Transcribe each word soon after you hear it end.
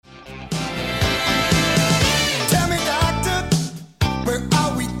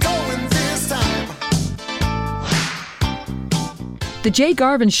The Jay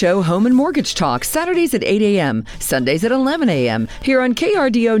Garvens Show Home and Mortgage Talk, Saturdays at 8 a.m., Sundays at 11 a.m., here on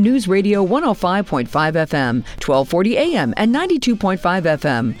KRDO News Radio 105.5 FM, 1240 a.m., and 92.5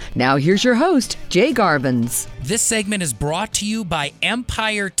 FM. Now here's your host, Jay Garvens. This segment is brought to you by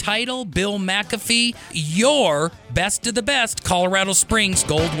Empire Title, Bill McAfee, your best of the best Colorado Springs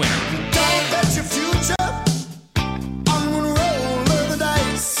gold winner. Don't bet your future on one roll of the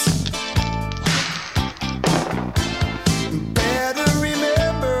dice. Better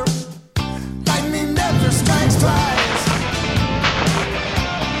remember, lightning never strikes twice.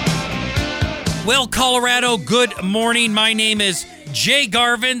 Well, Colorado, good morning. My name is Jay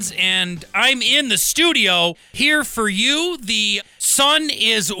Garvens, and I'm in the studio here for you. The sun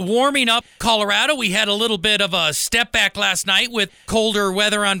is warming up Colorado. We had a little bit of a step back last night with colder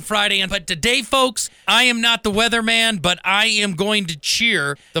weather on Friday. But today, folks, I am not the weatherman, but I am going to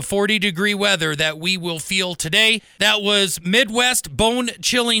cheer the 40-degree weather that we will feel today. That was Midwest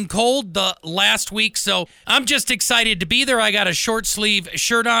bone-chilling cold the last week, so I'm just excited to be there. I got a short-sleeve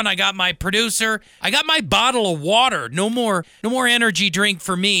shirt on. I got my producer. I got my bottle of water. No more energy drink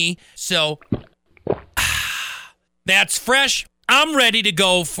for me. So that's fresh. I'm ready to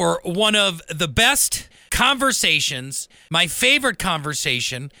go for one of the best conversations, my favorite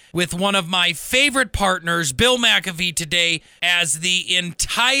conversation with one of my favorite partners, Bill McAfee, today, as the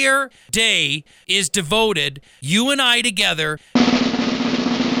entire day is devoted, you and I together,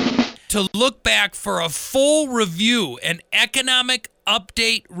 to look back for a full review, an economic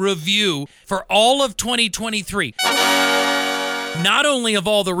update review for all of 2023. Not only of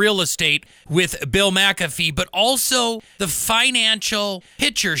all the real estate with Bill McAfee, but also the financial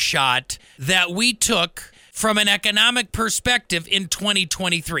picture shot that we took from an economic perspective in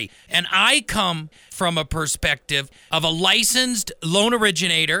 2023. And I come from a perspective of a licensed loan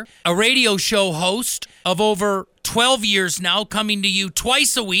originator, a radio show host of over 12 years now, coming to you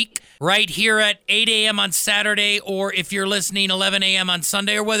twice a week, right here at 8 a.m. on Saturday, or if you're listening 11 a.m. on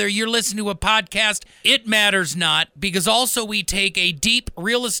Sunday, or whether you're listening to a podcast, it matters not, because also we take a deep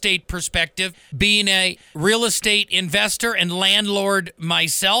real estate perspective, being a real estate investor and landlord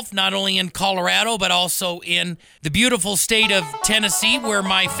myself, not only in Colorado, but also in the beautiful state of Tennessee, where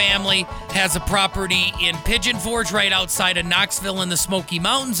my family has a property in Pigeon Forge right outside of Knoxville in the Smoky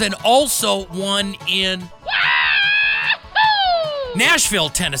Mountains, and also one in Nashville,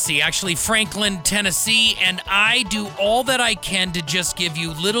 Tennessee, actually Franklin, Tennessee, and I do all that I can to just give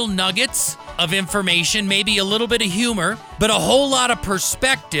you little nuggets of information, maybe a little bit of humor, but a whole lot of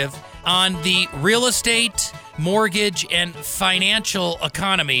perspective on the real estate, mortgage, and financial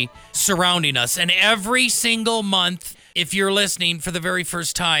economy surrounding us. And every single month, if you're listening for the very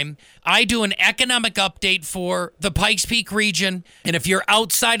first time, I do an economic update for the Pikes Peak region. And if you're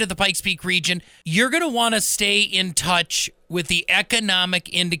outside of the Pikes Peak region, you're going to want to stay in touch with the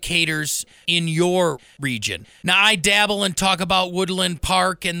economic indicators in your region. Now, I dabble and talk about Woodland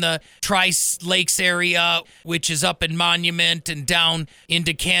Park and the Tri-Lakes area, which is up in Monument and down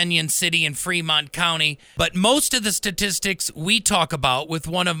into Canyon City and Fremont County. But most of the statistics we talk about with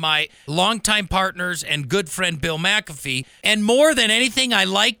one of my longtime partners and good friend, Bill McAfee. And more than anything, I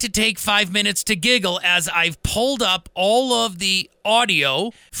like to take 5 minutes to giggle as I've pulled up all of the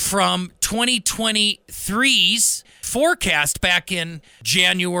audio from 2023's forecast back in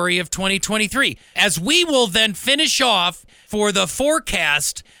January of 2023, as we will then finish off for the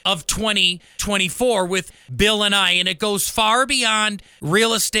forecast of 2024 with Bill and I. And it goes far beyond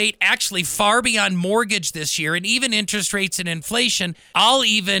real estate, actually far beyond mortgage this year, and even interest rates and inflation. I'll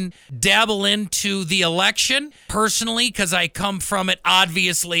even dabble into the election personally, because I come from it,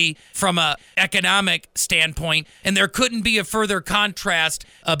 obviously, from an economic standpoint. And there couldn't be a further contrast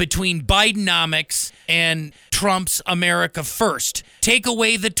between Bidenomics and Trump's America First. Take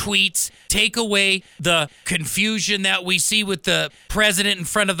away the tweets, take away the confusion that we see with the president in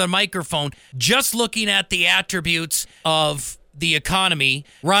front of the microphone. Just looking at the attributes of the economy,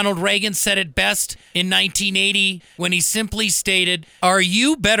 Ronald Reagan said it best in 1980 when he simply stated, "Are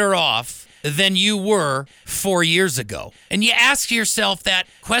you better off than you were 4 years ago?" And you ask yourself that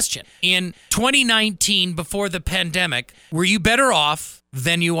question. In 2019, before the pandemic, were you better off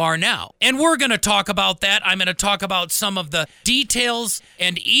than you are now? And we're going to talk about that. I'm going to talk about some of the details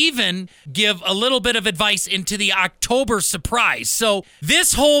and even give a little bit of advice into the October surprise. So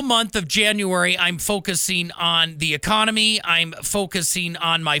this whole month of January, I'm focusing on the economy. I'm focusing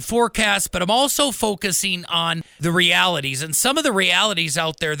on my forecast, but I'm also focusing on the realities. And some of the realities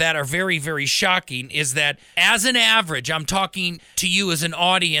out there that are very, very shocking is that as an average, I'm talking to you as an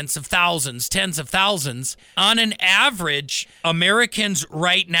audience of thousands, tens of thousands, on an average, Americans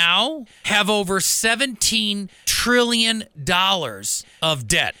right now have over $17 trillion trillion of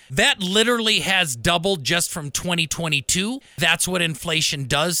debt. That literally has doubled just from 2022. That's what inflation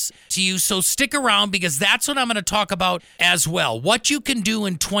does to you. So stick around because that's what I'm going to talk about as well. What you can do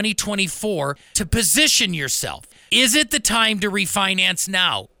in 2024 to position yourself. Is it the time to refinance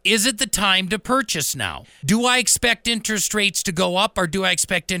now? Is it the time to purchase now? Do I expect interest rates to go up or do I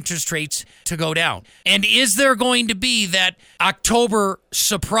expect interest rates to go down? And is there going to be that October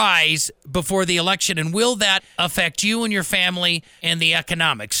surprise before the election? And will that affect you and your family and the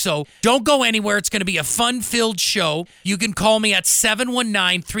economics? So don't go anywhere. It's going to be a fun-filled show. You can call me at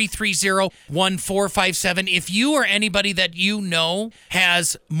 719-330-1457. If you or anybody that you know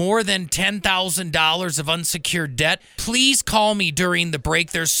has more than $10,000 of unsecured debt, please call me during the break.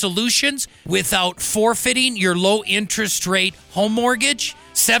 There's solutions without forfeiting your low interest rate home mortgage.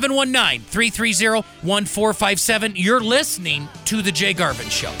 719-330-1457. You're listening to The Jay Garvens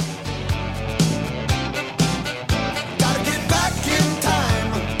Show. Gotta get back in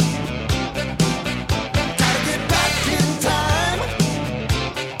time. Gotta get back in time.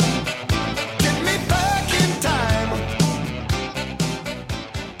 Get me back in time.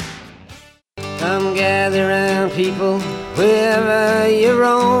 Come gather round, people, wherever you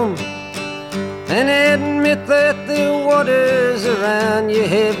roam, and admit that the waters around you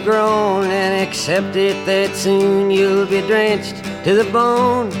have grown, and accept it that soon you'll be drenched to the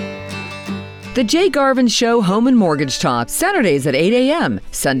bone. The Jay Garvens Show Home and Mortgage Talk, Saturdays at 8 a.m.,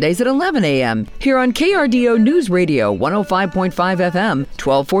 Sundays at 11 a.m., here on KRDO News Radio 105.5 FM,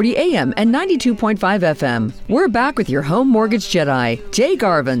 1240 a.m., and 92.5 FM. We're back with your home mortgage Jedi, Jay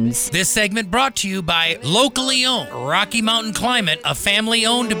Garvens. This segment brought to you by locally owned Rocky Mountain Climate, a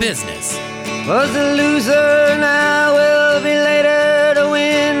family-owned business. Was the loser, now will be later to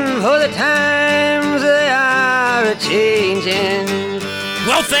win, for the times they are a-changing.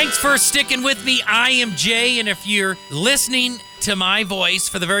 Well, thanks for sticking with me. I am Jay, and if you're listening to my voice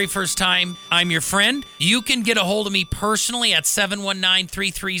for the very first time, I'm your friend. You can get a hold of me personally at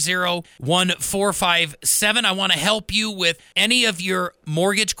 719-330-1457. I want to help you with any of your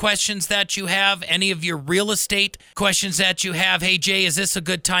mortgage questions that you have, any of your real estate questions that you have. Hey, Jay, is this a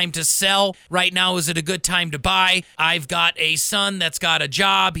good time to sell? Right now, is it a good time to buy? I've got a son that's got a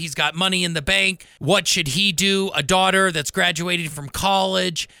job. He's got money in the bank. What should he do? A daughter that's graduating from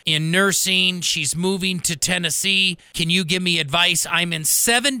college in nursing. She's moving to Tennessee. Can you give me advice? I'm in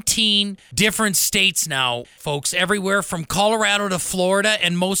 17 different states now, folks, everywhere from Colorado to Florida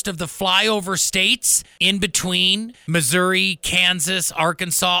and most of the flyover states in between, Missouri, Kansas,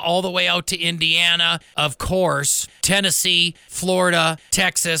 Arkansas, all the way out to Indiana, of course, Tennessee, Florida,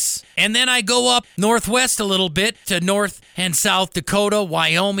 Texas. And then I go up northwest a little bit to North and South Dakota,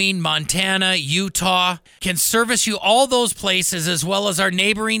 Wyoming, Montana, Utah. Can service you all those places as well as our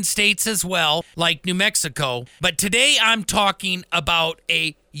neighboring states as well, like New Mexico. But today I'm talking about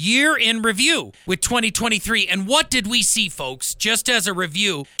a year in review with 2023. And what did we see, folks? Just as a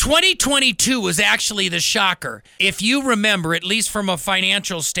review, 2022 was actually the shocker. If you remember, at least from a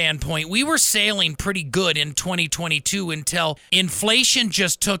financial standpoint, we were sailing pretty good in 2022 until inflation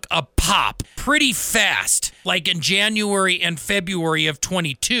just took a pop pretty fast, like in January and February of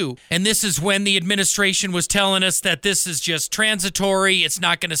 22. And this is when the administration was telling us that this is just transitory, it's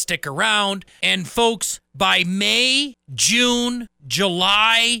not going to stick around. And folks, by May, June,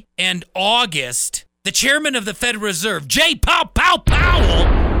 July, and August, the chairman of the Federal Reserve, Jay Powell,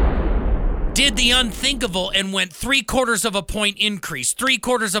 did the unthinkable and went 3/4 of a point increase,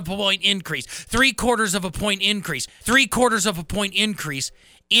 3/4 of a point increase, 3/4 of a point increase, 3/4 of a point increase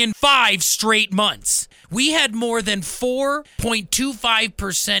in 5 straight months. We had more than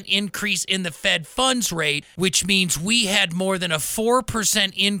 4.25% increase in the Fed funds rate, which means we had more than a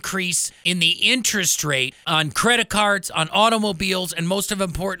 4% increase in the interest rate on credit cards, on automobiles, and most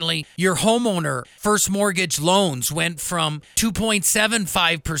importantly, your homeowner first mortgage loans went from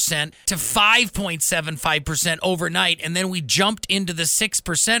 2.75% to 5.75% overnight, and then we jumped into the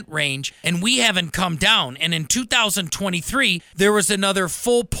 6% range, and we haven't come down. And in 2023, there was another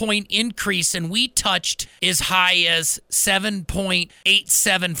full point increase, and we touched as high as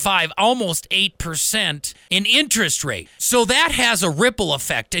 7.875, almost 8% in interest rate. So that has a ripple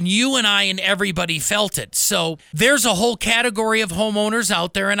effect, and you and I and everybody felt it. So there's a whole category of homeowners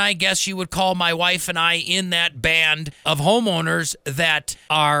out there, and I guess you would call my wife and I in that band of homeowners that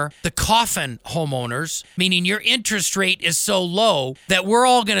are the coffin homeowners, meaning your interest rate is so low that we're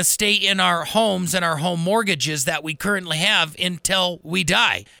all going to stay in our homes and our home mortgages that we currently have until we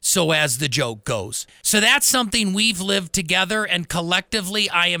die, so as the joke goes. So that's something we've lived together, and collectively,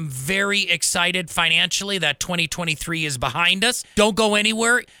 I am very excited financially that 2023 is behind us. Don't go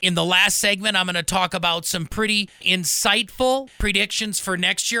anywhere. In the last segment, I'm going to talk about some pretty insightful predictions for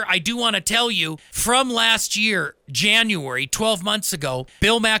next year. I do want to tell you, from last year, January, 12 months ago,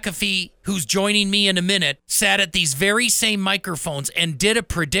 Bill McAfee, who's joining me in a minute, sat at these very same microphones and did a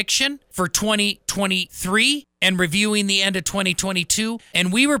prediction for 2023 and reviewing the end of 2022.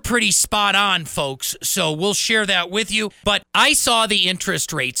 And we were pretty spot on, folks. So we'll share that with you. But I saw the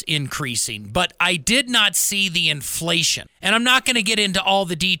interest rates increasing, but I did not see the inflation. And I'm not going to get into all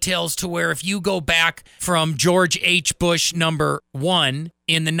the details to where if you go back from George H. Bush number 1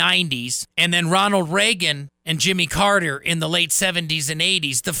 in the 90s and then Ronald Reagan and Jimmy Carter in the late 70s and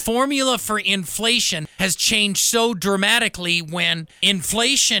 80s, the formula for inflation has changed so dramatically when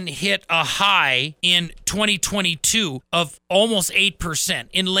inflation hit a high in 2022 of almost 8%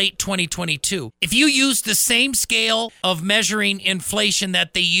 in late 2022. If you use the same scale of measuring inflation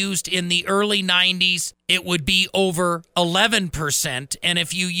that they used in the early 90s, it would be over 11%. And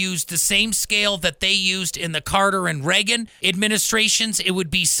if you used the same scale that they used in the Carter and Reagan administrations, it would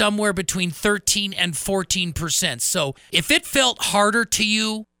be somewhere between 13 and 14%. So if it felt harder to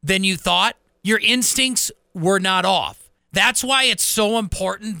you than you thought, your instincts were not off. That's why it's so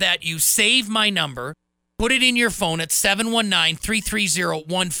important that you save my number. Put it in your phone at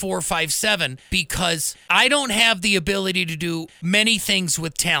 719-330-1457 because I don't have the ability to do many things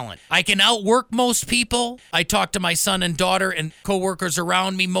with talent. I can outwork most people. I talk to my son and daughter and coworkers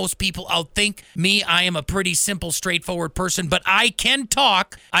around me. Most people outthink me. I am a pretty simple, straightforward person, but I can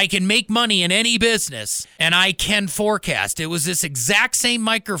talk. I can make money in any business, and I can forecast. It was this exact same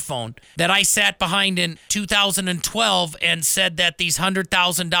microphone that I sat behind in 2012 and said that these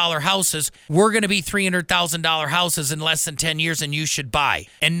 $100,000 houses were going to be $300,000 houses in less than 10 years and you should buy.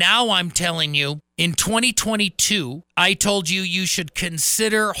 And now I'm telling you, in 2022, I told you you should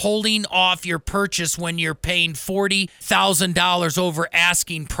consider holding off your purchase when you're paying $40,000 over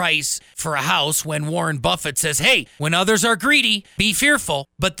asking price for a house when Warren Buffett says, hey, when others are greedy, be fearful.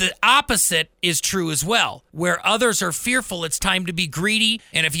 But the opposite is true as well. Where others are fearful, it's time to be greedy.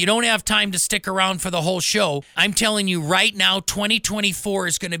 And if you don't have time to stick around for the whole show, I'm telling you right now, 2024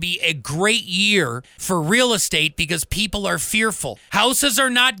 is going to be a great year for real estate because people are fearful. Houses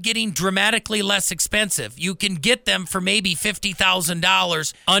are not getting dramatically less expensive. You can get them for maybe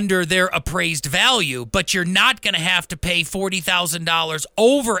 $50,000 under their appraised value, but you're not going to have to pay $40,000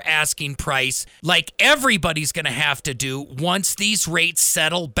 over asking price like everybody's going to have to do once these rates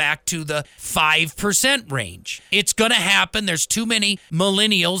settle back to the 5% range. It's going to happen. There's too many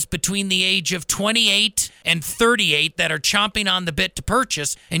millennials between the age of 28 and 38 that are chomping on the bit to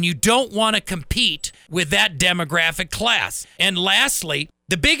purchase, and you don't want to compete with that demographic class. And lastly,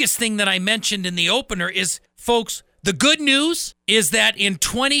 the biggest thing that I mentioned in the opener is, folks, the good news is that in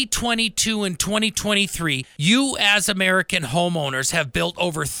 2022 and 2023, you as American homeowners have built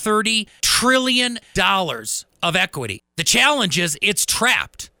over $30 trillion of equity. The challenge is it's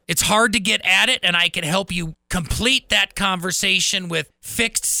trapped. It's hard to get at it, and I can help you complete that conversation with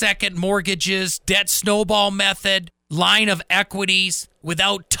fixed second mortgages, debt snowball method, line of equities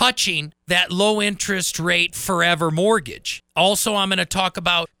without touching that low interest rate forever mortgage. Also, I'm going to talk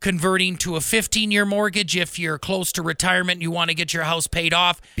about converting to a 15-year mortgage if you're close to retirement and you want to get your house paid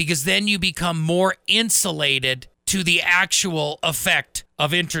off, because then you become more insulated to the actual effect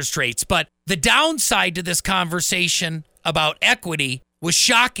of interest rates. But the downside to this conversation about equity was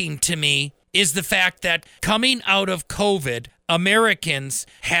shocking to me is the fact that coming out of COVID, Americans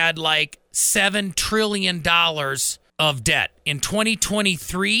had like $7 trillion of debt. In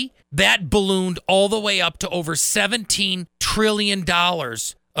 2023, that ballooned all the way up to over $17 trillion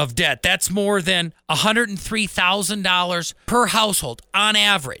of debt. That's more than $103,000 per household on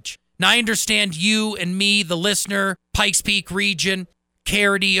average. Now, I understand you and me, the listener, Pikes Peak region,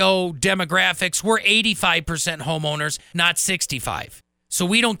 KRDO demographics, we're 85% homeowners, not 65. So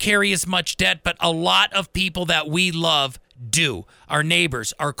we don't carry as much debt, but a lot of people that we love do. Our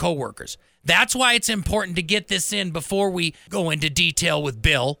neighbors, our coworkers. That's why it's important to get this in before we go into detail with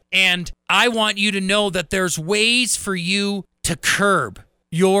Bill. And I want you to know that there's ways for you to curb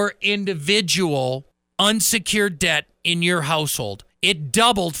your individual unsecured debt in your household. It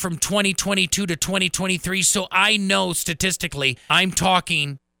doubled from 2022 to 2023. So I know statistically, I'm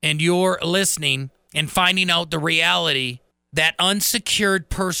talking and you're listening and finding out the reality that unsecured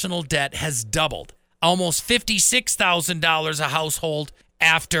personal debt has doubled. Almost $56,000 a household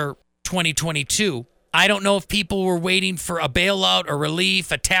after 2022. I don't know if people were waiting for a bailout, a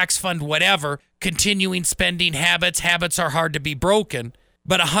relief, a tax fund, whatever. Continuing spending habits. Habits are hard to be broken.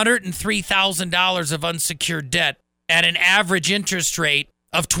 but $103,000 of unsecured debt at an average interest rate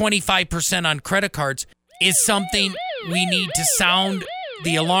of 25% on credit cards is something we need to sound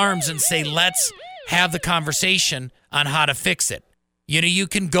the alarms and say, let's have the conversation on how to fix it. You know, you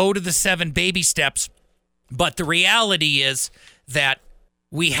can go to the 7 baby steps, but the reality is that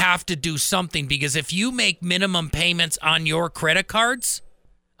we have to do something, because if you make minimum payments on your credit cards,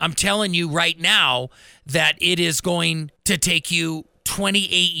 I'm telling you right now that it is going to take you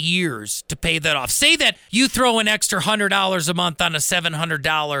 28 years to pay that off. Say that you throw an extra $100 a month on a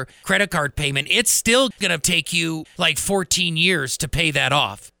 $700 credit card payment. It's still going to take you like 14 years to pay that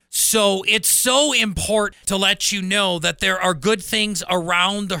off. So it's so important to let you know that there are good things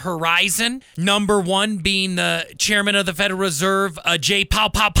around the horizon. Number one being the chairman of the Federal Reserve, Jay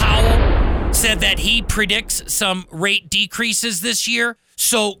Powell, said that he predicts some rate decreases this year.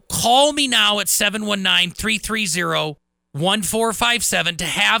 So call me now at 719-330-1457 to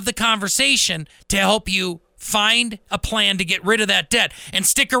have the conversation to help you find a plan to get rid of that debt. And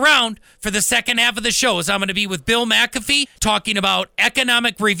stick around for the second half of the show, as I'm going to be with Bill McAfee talking about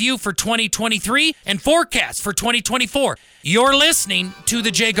economic review for 2023 and forecast for 2024. You're listening to The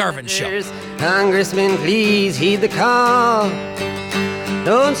Jay Garvens Show. Congressman, please heed the call.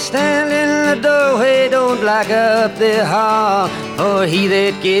 Don't stand in the doorway, don't block up the hall, for he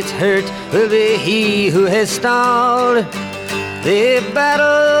that gets hurt will be he who has stalled. The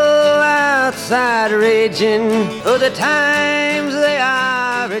battle outside raging, oh, the times they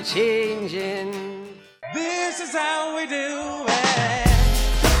are a-changing. This is how we do it.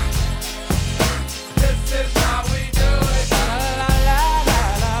 This is how we do it. La, la, la,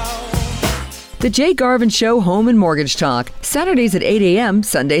 la. The Jay Garvens Show Home and Mortgage Talk, Saturdays at 8 a.m.,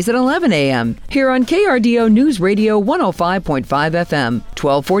 Sundays at 11 a.m. Here on KRDO News Radio 105.5 FM,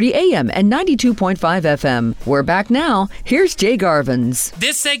 1240 a.m. and 92.5 FM. We're back now. Here's Jay Garvens.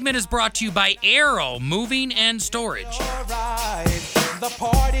 This segment is brought to you by Arrow Moving and Storage. All right. The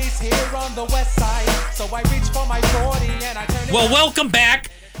party's here on the west side, so I reach for my 40 and I turn it. Well, welcome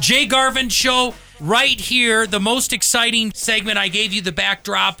back. Jay Garvens Show right here. The most exciting segment. I gave you the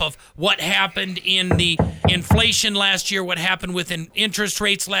backdrop of what happened in the inflation last year, what happened with interest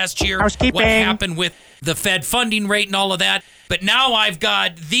rates last year, what happened with the Fed funding rate and all of that. But now I've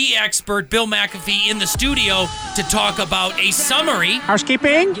got the expert, Bill McAfee, in the studio to talk about a summary.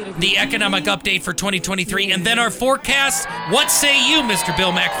 Housekeeping. The economic update for 2023, and then our forecast. What say you, Mr.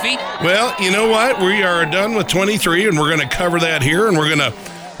 Bill McAfee? Well, you know what? We are done with 23, and we're going to cover that here, and we're going to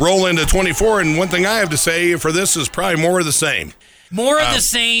roll into 24. And one thing I have to say for this is probably more of the same. More of the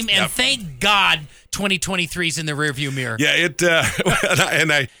same, and yep. Thank God 2023 is in the rearview mirror. Yeah,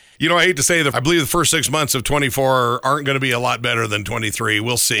 I hate to say that I believe the first 6 months of 24 aren't going to be a lot better than 23.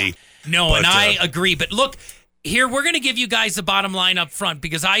 We'll see. No, but, and I agree. But look, here we're going to give you guys the bottom line up front,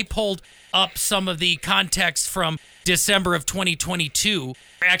 because I pulled up some of the context from December of 2022.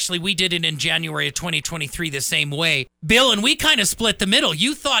 Actually, we did it in January of 2023 the same way. Bill, and we kind of split the middle.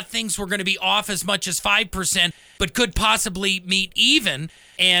 You thought things were going to be off as much as 5%, but could possibly meet even.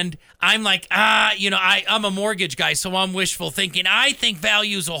 And I'm like, I'm a mortgage guy, so I'm wishful thinking. I think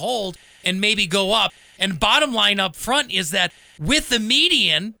values will hold and maybe go up. And bottom line up front is that with the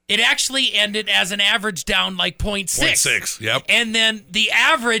median, it actually ended as an average down like 0.6. 0.6, yep. And then the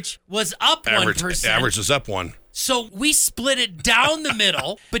average was up 1%. Average is up 1. So we split it down the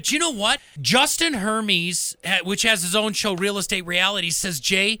middle. But you know what? Justin Hermes, which has his own show, Real Estate Reality, says,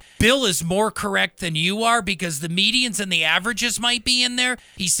 Jay, Bill is more correct than you are, because the medians and the averages might be in there.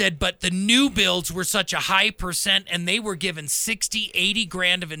 He said, but the new builds were such a high percent, and they were given 60, 80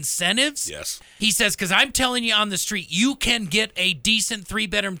 grand of incentives. Yes. He says, because I'm telling you on the street, you can get a decent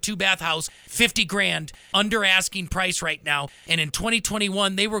 3-bedroom, 2-bath house, 50 grand under asking price right now. And in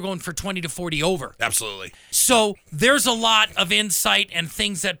 2021, they were going for 20 to 40 over. Absolutely. So there's a lot of insight and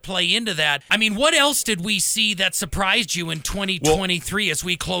things that play into that. I mean, what else did we see that surprised you in 2023 as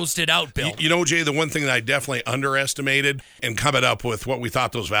we closed it out, Bill? You know, Jay, the one thing that I definitely underestimated and coming up with what we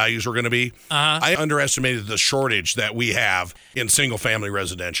thought those values were going to be, I underestimated the shortage that we have in single-family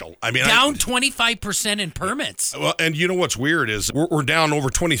residential. I mean, down 25% in permits. Well, and you know what's weird is we're down over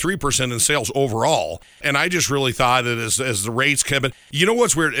 23% in sales overall, and I just really thought that as the rates kept it. You know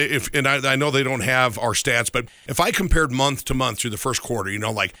what's weird? I know they don't have our stats, but if I compared month to month through the first quarter,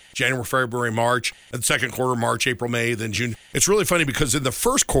 like January, February, March, and second quarter, March, April, May, then June, it's really funny because in the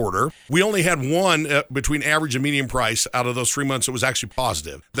first quarter, we only had one between average and median price out of those 3 months that was actually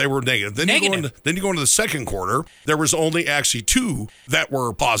positive. They were negative. Then you go into the second quarter, there was only actually two that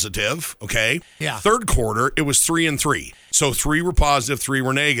were positive, okay? Yeah. Third quarter, it was 3 and 3. So 3 were positive, 3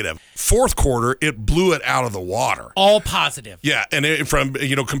 were negative. Fourth quarter, it blew it out of the water. All positive. Yeah, and from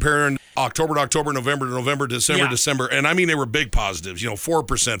comparing October to October, November to November, December to December, and I mean they were big positives, 4%,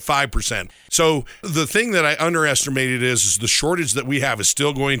 5%. So the thing that I underestimated is the shortage that we have is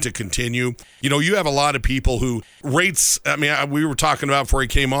still going to continue. You have a lot of people who rates. I mean, we were talking about before he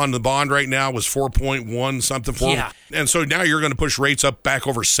came on. The bond right now was 4.1 something. And so now you're going to push rates up back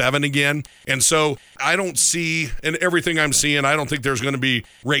over 7 again. And so I don't see, and everything I'm seeing, I don't think there's going to be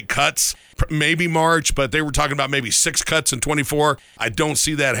rate cuts. Maybe March, but they were talking about maybe 6 cuts in 24. I don't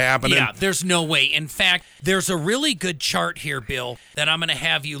see that happening. Yeah, there's no way. In fact, there's a really good chart here, Bill, that I'm going to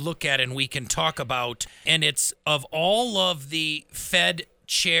have you look at and we can talk about. And it's of all of the Fed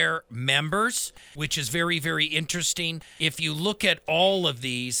chair members, which is very, very interesting. If you look at all of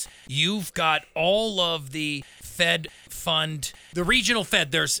these, you've got all of the Fed fund, the regional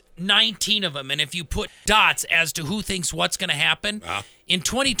Fed, there's 19 of them. And if you put dots as to who thinks what's going to happen, in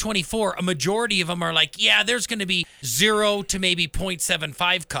 2024, a majority of them are like, yeah, there's going to be 0 to maybe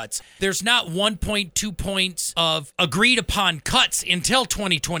 0.75 cuts. There's not 1.2 points of agreed upon cuts until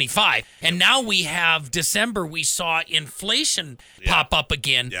 2025. And now we have December, we saw inflation pop up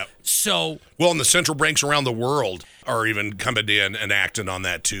again. Yep. So, well, and the central banks around the world are even coming in and acting on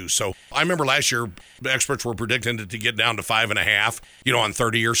that too. So I remember last year, the experts were predicting it to get down to 5.5, on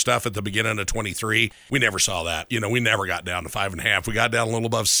 30-year stuff at the beginning of 23. We never saw that. We never got down to 5.5. We got down a little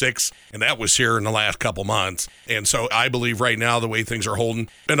above 6, and that was here in the last couple months. And so I believe right now the way things are holding,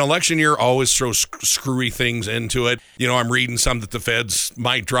 an election year always throws screwy things into it. I'm reading some that the feds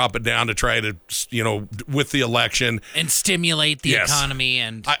might drop it down to try to, with the election. And stimulate the economy.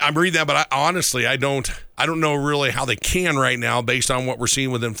 And I'm reading that, but honestly, I don't know really how they can right now based on what we're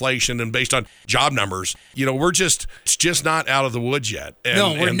seeing with inflation and based on job numbers. It's just not out of the woods yet.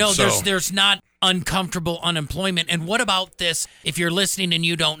 There's not uncomfortable unemployment. And what about this? If you're listening and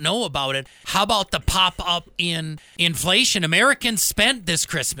you don't know about it, how about the pop up in inflation Americans spent this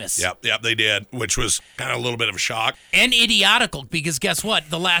Christmas? Yep, they did, which was kind of a little bit of a shock. And idiotical, because guess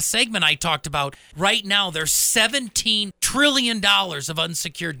what? The last segment I talked about, right now there's $17 trillion of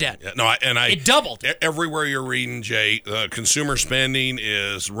unsecured debt. Yeah, it doubled. Everywhere you're reading, Jay, consumer spending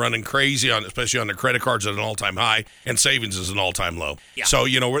is running crazy, especially on the credit cards at an all-time high, and savings is an all-time low. Yeah. So,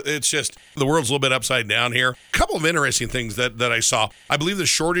 it's just the world's a little bit upside down here. A couple of interesting things that I saw. I believe the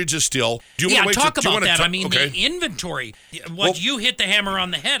shortage is still. The inventory. You hit the hammer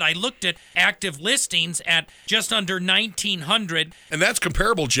on the head. I looked at active listings at just under 1,900. And that's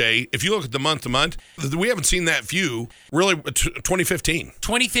comparable, Jay. If you look at the month to month, we haven't seen that few really 2015.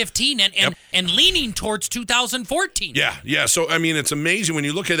 2015 and leaning towards 2014. Yeah. So, it's amazing when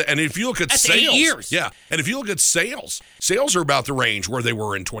you look at it. And if you look at that's sales. 8 years. Yeah. And if you look at sales are about the range where they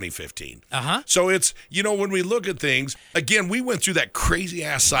were in 2015. Uh-huh. So it's, when we look at things, again, we went through that crazy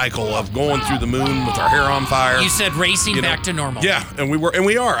ass cycle of going through the moon with our hair on fire. You said racing back to normal. Yeah, and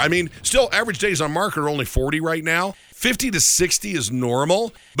we are. Still average days on market are only 40 right now. 50 to 60 is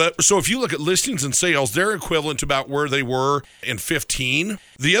normal. But so if you look at listings and sales, they're equivalent to about where they were in 15.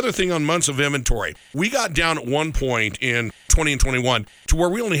 The other thing on months of inventory, we got down at one point in 20 and 21 to where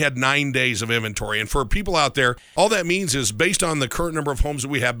we only had 9 days of inventory. And for people out there, all that means is based on the current number of homes that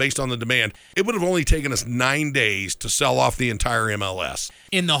we have, based on the demand, it would have only taken us 9 days to sell off the entire MLS.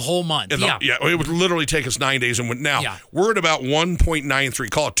 In the whole month. It would literally take us 9 days. And now we're at about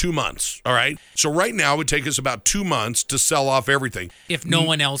 1.93, call it 2 months. All right. So right now it would take us about 2 months to sell off everything. If no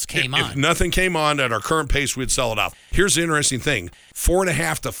one else came on. If nothing came on at our current pace, we'd sell it off. Here's the interesting thing.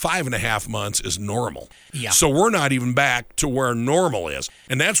 4.5 to 5.5 months is normal. Yeah. So we're not even back to where normal is.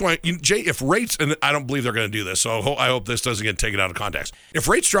 And that's why, Jay, if rates, and I don't believe they're going to do this, so I hope this doesn't get taken out of context. If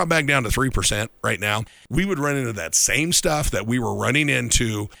rates drop back down to 3% right now, we would run into that same stuff that we were running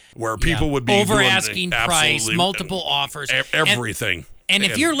into where people would be over asking price, multiple offers. Everything. And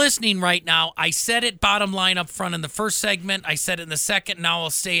if you're listening right now, I said it bottom line up front in the first segment. I said it in the second. Now I'll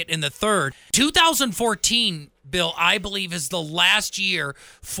say it in the third. 2014 Bill, I believe is the last year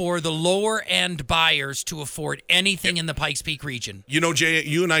for the lower end buyers to afford anything in the Pikes Peak region. You know, Jay,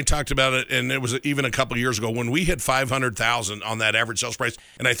 you and I talked about it, and it was even a couple of years ago when we hit $500,000 on that average sales price,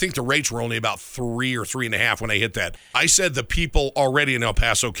 and I think the rates were only about 3 or 3.5 when I hit that. I said the people already in El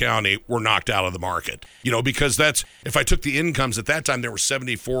Paso County were knocked out of the market, you know, because that's, if I took the incomes at that time, there were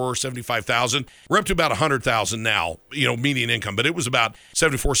 74, 75,000. We're up to about 100,000 now, you know, median income, but it was about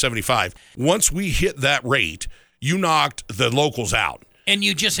 74, 75. Once we hit that rate, you knocked the locals out. And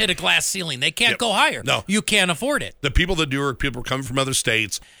you just hit a glass ceiling. They can't go higher. No. You can't afford it. The people that do are people coming from other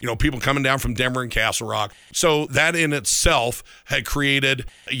states, you know, people coming down from Denver and Castle Rock. So that in itself had created,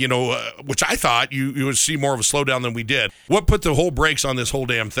 you know, which I thought you would see more of a slowdown than we did. What put the whole brakes on this whole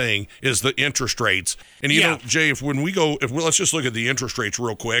damn thing is the interest rates. And, you know, Jay, let's just look at the interest rates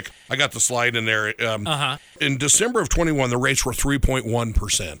real quick. I got the slide in there. In December of 21, the rates were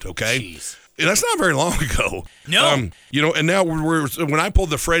 3.1%, okay? Jeez. That's not very long ago. No. You know, and now when I pulled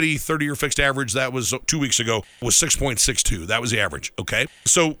the Freddie 30-year fixed average, that was 2 weeks ago, was 6.62. That was the average, okay?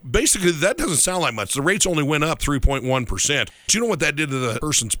 So basically, that doesn't sound like much. The rates only went up 3.1%. Do you know what that did to the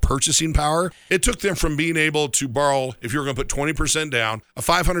person's purchasing power? It took them from being able to borrow, if you were going to put 20% down, a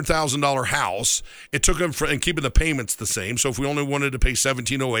 $500,000 house. It took them and keeping the payments the same. So if we only wanted to pay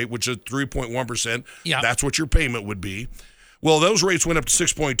 $1,708, which is 3.1%, that's what your payment would be. Well, those rates went up to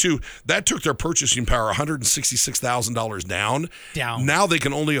 6.2. That took their purchasing power $166,000 down. Now they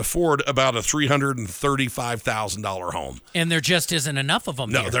can only afford about a $335,000 home. And there just isn't enough of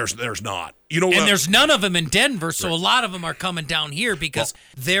them. No, here. there's not. You know, and there's none of them in Denver, so a lot of them are coming down here because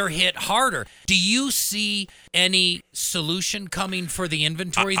they're hit harder. Do you see any solution coming for the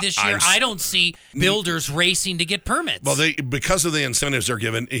inventory this year? I don't see builders racing to get permits. Well, because of the incentives they're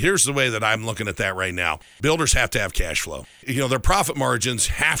given, here's the way that I'm looking at that right now. Builders have to have cash flow. You know, their profit margins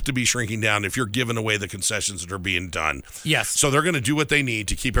have to be shrinking down if you're giving away the concessions that are being done. Yes. So they're going to do what they need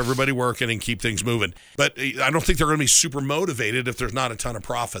to keep everybody working and keep things moving. But I don't think they're going to be super motivated if there's not a ton of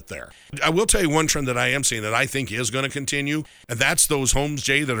profit there. I will tell you one trend that I am seeing that I think is going to continue, and that's those homes,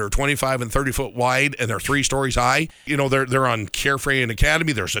 Jay, that are 25 and 30 foot wide and they're 3 stories high. You know, they're on Carefree and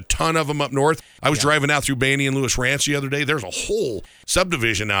Academy. There's a ton of them up north. I was driving out through Baney and Lewis Ranch the other day. There's a whole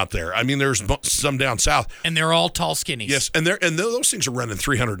subdivision out there. I mean, there's some down south. And they're all tall skinnies. Yes, and those things are running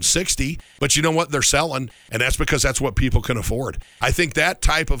 360, but you know what? They're selling, and that's because that's what people can afford. I think that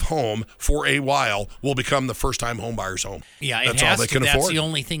type of home for a while will become the first-time home buyer's home. Yeah, that's all they can afford. That's the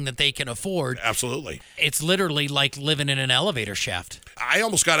only thing that they can afford. Absolutely. It's literally like living in an elevator shaft. I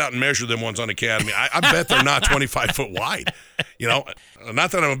almost got out and measured them ones on Academy. I bet they're not 25 foot wide. You know,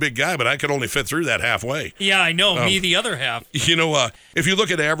 not that I'm a big guy, but I could only fit through that halfway. Yeah, I know. Me, the other half. You know, if you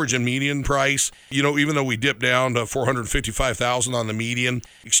look at average and median price, you know, even though we dipped down to $455,000 on the median,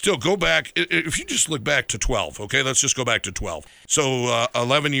 you still go back. If you just look back to 12, okay, let's just go back to 12. So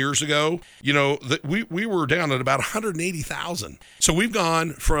 11 years ago, you know, we were down at about 180,000. So we've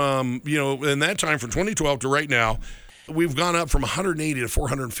gone from, you know, in that time from 2012 to right now, we've gone up from 180 to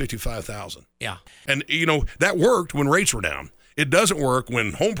 455,000. Yeah. And, you know, that worked when rates were down. It doesn't work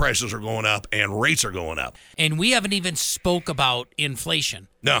when home prices are going up and rates are going up. And we haven't even spoke about inflation.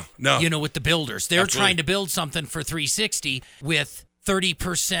 No. You know, with the builders. They're Absolutely. trying to build something for $360 with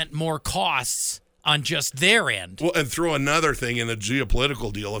 30% more costs on just their end. Well, and throw another thing in the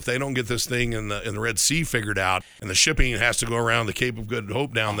geopolitical deal. If they don't get this thing in the Red Sea figured out, and the shipping has to go around the Cape of Good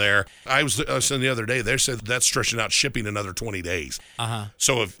Hope down there, I was saying the other day, they said that's stretching out shipping another 20 days.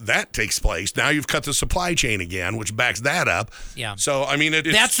 So if that takes place, now you've cut the supply chain again, which backs that up. Yeah. So I mean,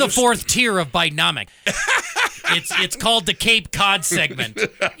 that's the fourth tier of Bidenomics. It's called the Cape Cod segment,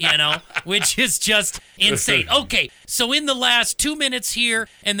 you know, which is just insane. Okay, so in the last 2 minutes here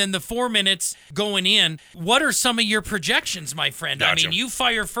and then the 4 minutes going in, what are some of your projections, my friend? Gotcha. I mean, you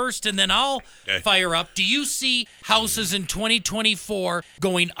fire first and then I'll fire up. Do you see houses in 2024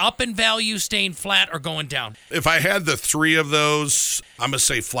 going up in value, staying flat, or going down? If I had the 3 of those, I'm going to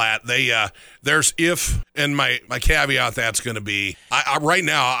say flat. There's if, and my caveat that's going to be, right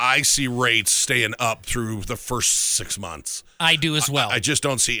now I see rates staying up through the first 6 months. I do as well. I just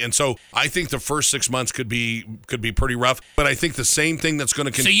don't see. And so I think the first 6 months could be pretty rough. But I think the same thing that's going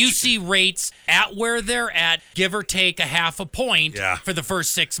to continue. So you see rates at where they're at, give or take a half a point for the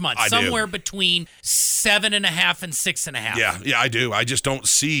first 6 months. Somewhere between 7.5 and 6.5. Yeah, I do. I just don't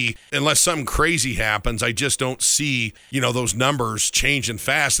see, unless something crazy happens, I just don't see, you know, those numbers changing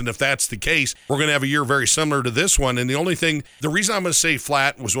fast. And if that's the case, we're going to have a year very similar to this one. And the reason I'm going to say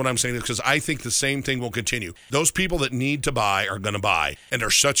flat was what I'm saying is because I think the same thing will continue. Those people that need to buy, buy are going to buy. And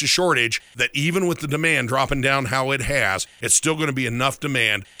there's such a shortage that even with the demand dropping down how it has, it's still going to be enough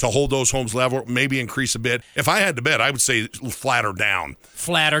demand to hold those homes level, maybe increase a bit. If I had to bet, I would say flat or down.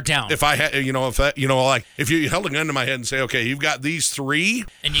 Flat or down. If I had, if you held a gun to my head and say, okay, you've got these three.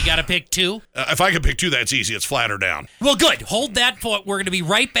 And you got to pick two? If I could pick two, that's easy. It's flat or down. Well, good. Hold that thought. We're going to be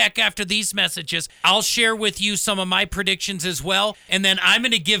right back after these messages. I'll share with you some of my predictions as well. And then I'm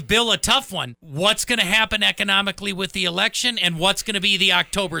going to give Bill a tough one. What's going to happen economically with the election and what's going to be the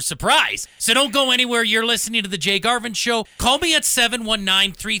October surprise? So don't go anywhere. You're listening to the Jay Garvens Show. Call me at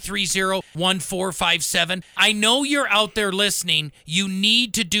 719-330-1457. I know you're out there listening. You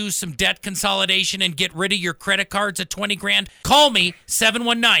need to do some debt consolidation and get rid of your credit cards at $20,000. Call me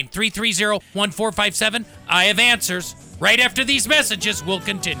 719-330-1457. I have answers. Right after these messages, we'll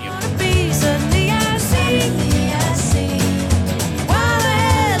continue.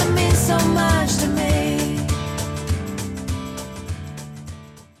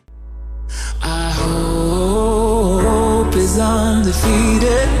 I hope is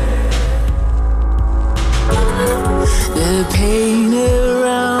undefeated. The pain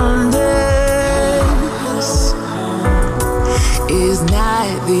around us is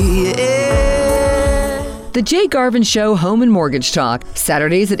not the end. The Jay Garvens Show Home and Mortgage Talk,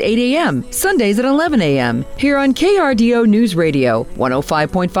 Saturdays at 8 a.m., Sundays at 11 a.m., here on KRDO News Radio,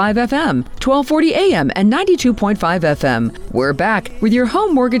 105.5 FM, 1240 a.m., and 92.5 FM. We're back with your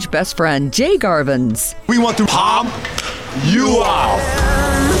home mortgage best friend, Jay Garvens. We want to palm you off.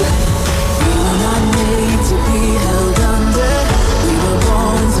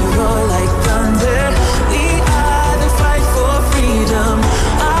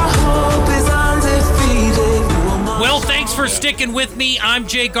 Well, thanks for sticking with me. I'm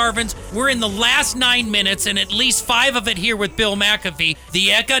Jay Garvens. We're in the last 9 minutes, and at least 5 of it here with Bill McAfee.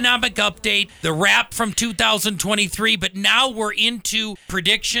 The economic update, the wrap from 2023, but now we're into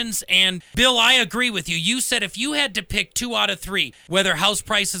predictions. And Bill, I agree with you. You said if you had to pick 2 out of 3, whether house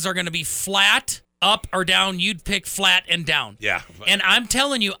prices are going to be flat, up or down, you'd pick flat and down. Yeah. And I'm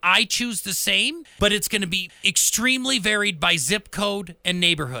telling you, I choose the same, but it's going to be extremely varied by zip code and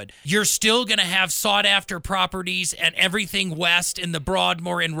neighborhood. You're still going to have sought-after properties and everything west in the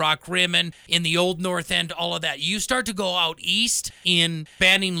Broadmoor, in Rockrimmon, in the Old North End, all of that. You start to go out east in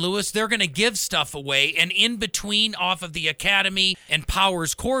Banning Lewis, they're going to give stuff away, and in between off of the Academy and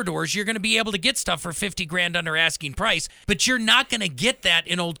Powers corridors, you're going to be able to get stuff for $50,000 under asking price, but you're not going to get that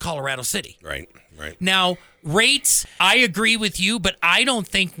in Old Colorado City. Right. Now, rates, I agree with you, but I don't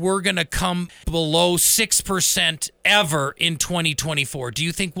think we're going to come below 6% ever in 2024. Do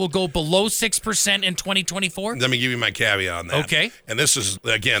you think we'll go below 6% in 2024? Let me give you my caveat on that. Okay. And this is,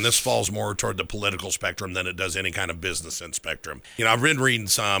 again, this falls more toward the political spectrum than it does any kind of business end spectrum. I've been reading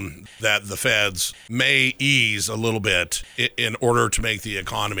some that the feds may ease a little bit in order to make the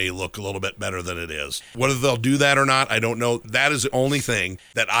economy look a little bit better than it is. Whether they'll do that or not, I don't know. That is the only thing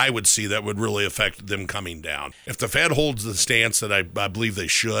that I would see that would really affect them coming down. If the Fed holds the stance that I believe they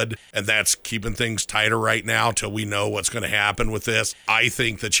should, and that's keeping things tighter right now till we know what's going to happen with this, I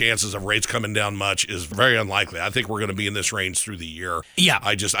think the chances of rates coming down much is very unlikely. I think we're going to be in this range through the year. Yeah.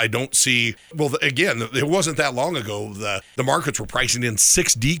 I don't see, well, again, it wasn't that long ago, the markets were pricing in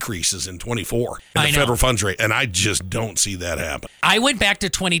 6 decreases in 24 in the federal funds rate, and I just don't see that happen. I went back to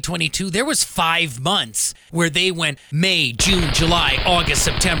 2022. There was 5 months where they went May, June, July, August,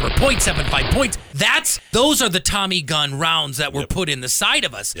 September, 0.75 points. Those are the Tommy gun rounds that were put in the side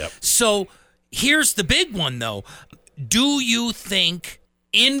of us. Yep. So here's the big one, though. Do you think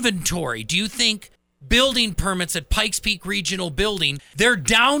inventory, building permits at Pikes Peak Regional Building, they're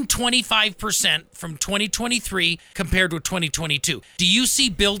down 25% from 2023 compared with 2022. Do you see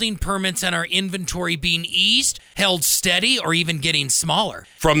building permits and our inventory being eased, held steady, or even getting smaller?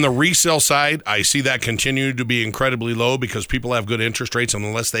 From the resale side, I see that continue to be incredibly low because people have good interest rates, and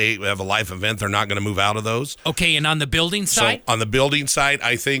unless they have a life event, they're not going to move out of those. Okay, and on the building side? So on the building side,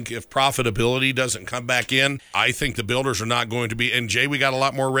 I think if profitability doesn't come back in, I think the builders are not going to be, and Jay, we got a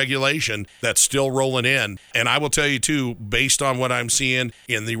lot more regulation that's still rolling in. And I will tell you, too, based on what I'm seeing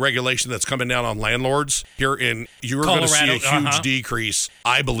in the regulation that's coming down on landlords, you're going to see a huge decrease,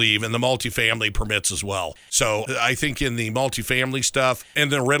 I believe, in the multifamily permits as well. So I think in the multifamily stuff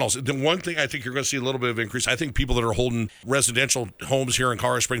and the rentals, the one thing I think you're going to see a little bit of increase, I think people that are holding residential homes here in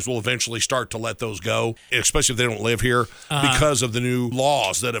Colorado Springs will eventually start to let those go, especially if they don't live here, because of the new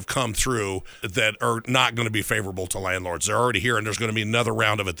laws that have come through that are not going to be favorable to landlords. They're already here, and there's going to be another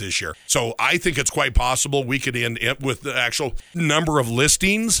round of it this year. So I think it's quite quite possible we could end up with the actual number of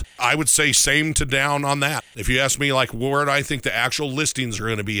listings. I would say same to down on that. If you ask me, like, where do I think the actual listings are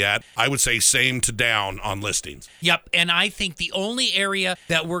going to be at, I would say same to down on listings. Yep, and I think the only area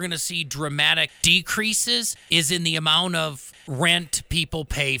that we're going to see dramatic decreases is in the amount of rent people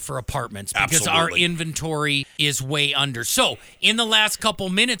pay for apartments, because our inventory is way under. So, in the last couple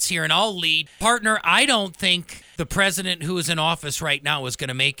minutes here, and I'll lead, partner, I don't think the president who is in office right now is going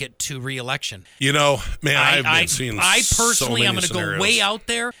to make it to re-election. You know, man, I've been seeing I personally, so many I'm going to scenarios. go way out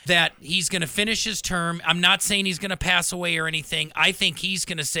there that he's going to finish his term. I'm not saying he's going to pass away or anything. I think he's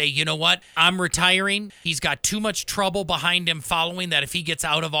going to say, you know what, I'm retiring. He's got too much trouble behind him following that. If he gets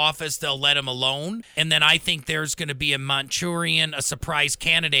out of office, they'll let him alone. And then I think there's going to be a Manchurian, a surprise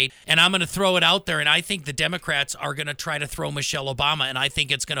candidate. And I'm going to throw it out there. And I think the Democrats are going to try to throw Michelle Obama. And I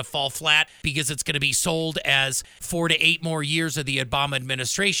think it's going to fall flat, because it's going to be sold as 4 to 8 more years of the Obama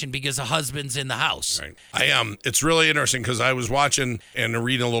administration, because the husband's in the house. Right. It's really interesting, because I was watching and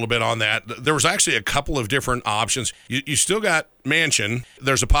reading a little bit on that. There was actually a couple of different options. You still got Manchin.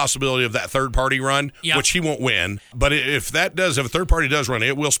 There's a possibility of that third party run, which he won't win. But if a third party does run,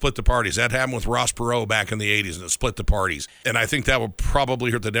 it will split the parties. That happened with Ross Perot back in the 80s, and it split the parties. And I think that will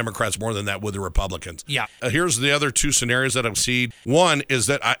probably hurt the Democrats more than that would the Republicans. Yeah. Here's the other two scenarios that I've seen. One is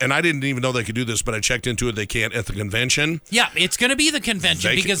that, and I didn't even know they could do this, but I checked into it. They can't at the convention. Yeah, it's going to be the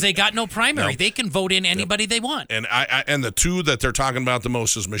convention, because they got no primary. No. They can vote in anybody they want. And and the two that they're talking about the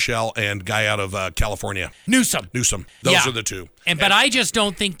most is Michelle and guy out of California. Newsom. Those are the two. But I just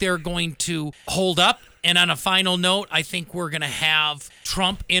don't think they're going to hold up. And on a final note, I think we're going to have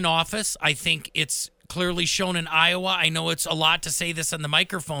Trump in office. I think it's clearly shown in Iowa. I know it's a lot to say this on the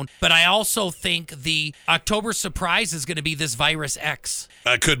microphone, but I also think the October surprise is going to be this virus X.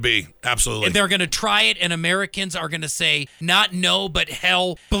 Could be. Absolutely. And they're going to try it, and Americans are going to say, not no, but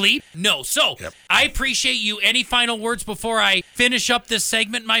hell bleep no. So, I appreciate you. Any final words before I finish up this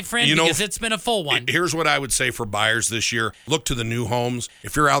segment, my friend? Because it's been a full one. Here's what I would say for buyers this year. Look to the new homes.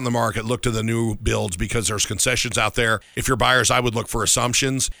 If you're out in the market, look to the new builds, because there's concessions out there. If you're buyers, I would look for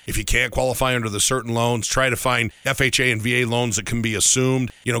assumptions. If you can't qualify under the certain loans, try to find FHA and VA loans that can be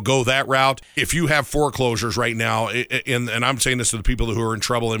assumed. Go that route. If you have foreclosures right now, and I'm saying this to the people who are in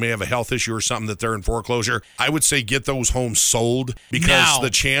trouble and may have a health issue or something that they're in foreclosure, I would say get those homes sold, because the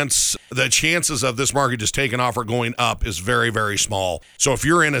chances of this market just taking off or going up is very, very small. So if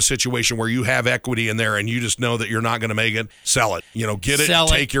you're in a situation where you have equity in there and you just know that you're not going to make it, sell it. Get it,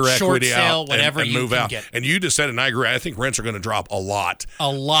 take your equity out, and move out. And you just said it, and I agree. I think rents are going to drop a lot.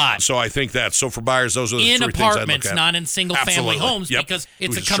 So I think that. So for buyers, those are the in three things I'd apartments, look at. not in single-family homes, because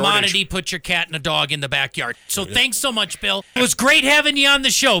it's a commodity. Put your cat and a dog in the backyard. So thanks so much, Bill. It was great having you on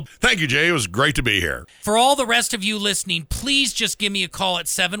the show. Thank you, Jay. It was great to be here. For all the rest of you listening, please just give me a call at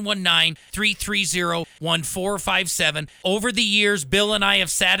 719-330-1457. Over the years, Bill and I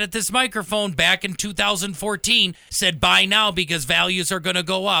have sat at this microphone back in 2014, said buy now because values are going to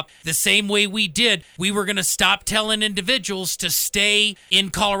go up. The same way we did, we were going to stop telling individuals to stay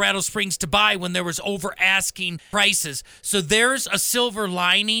in Colorado Springs to buy when there was over asking prices. So there's a silver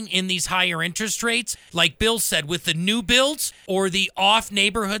lining in these higher interest rates. Like Bill said, with the new builds or the off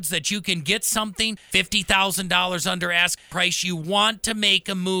neighborhoods that you can get something $50,000 under ask price, you want to make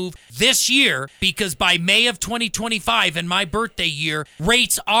a move this year, because by May of 2025 and my birthday year,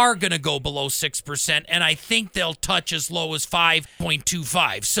 rates are going to go below 6%, and I think they'll touch as low as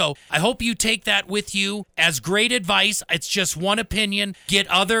 5.25. So I hope you take that with you as great advice. It's just one opinion. Get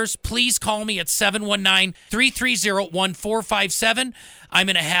others. Please call me at 719-330-1457. I'm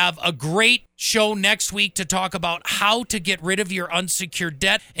going to have a great show next week to talk about how to get rid of your unsecured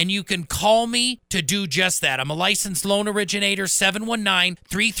debt, and you can call me to do just that. I'm a licensed loan originator,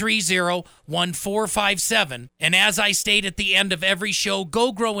 719-330-1457. And as I state at the end of every show,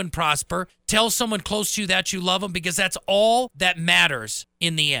 go grow and prosper. Tell someone close to you that you love them, because that's all that matters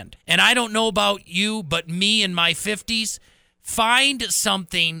in the end. And I don't know about you, but me in my 50s, find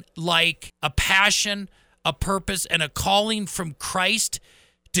something like a passion, a purpose, and a calling from Christ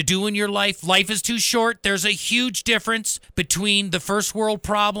to do in your life. Life is too short. There's a huge difference between the first world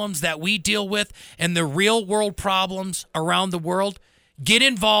problems that we deal with and the real world problems around the world. Get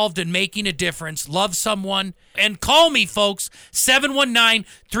involved in making a difference. Love someone. And call me, folks,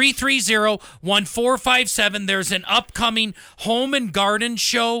 719-330-1457. There's an upcoming home and garden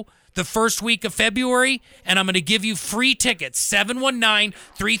show the first week of February, and I'm going to give you free tickets,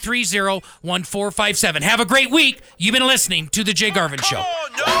 719-330-1457. Have a great week. You've been listening to The Jay Garvens Show.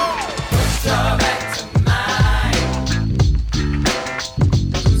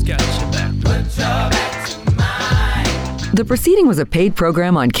 The proceeding was a paid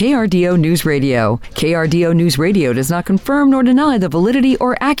program on KRDO News Radio. KRDO News Radio does not confirm nor deny the validity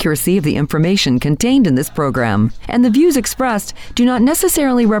or accuracy of the information contained in this program, and the views expressed do not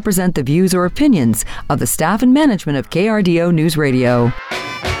necessarily represent the views or opinions of the staff and management of KRDO News Radio.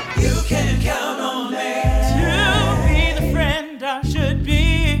 You can count on me to be the friend I should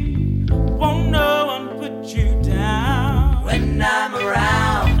be. Won't no one put you down when I'm around.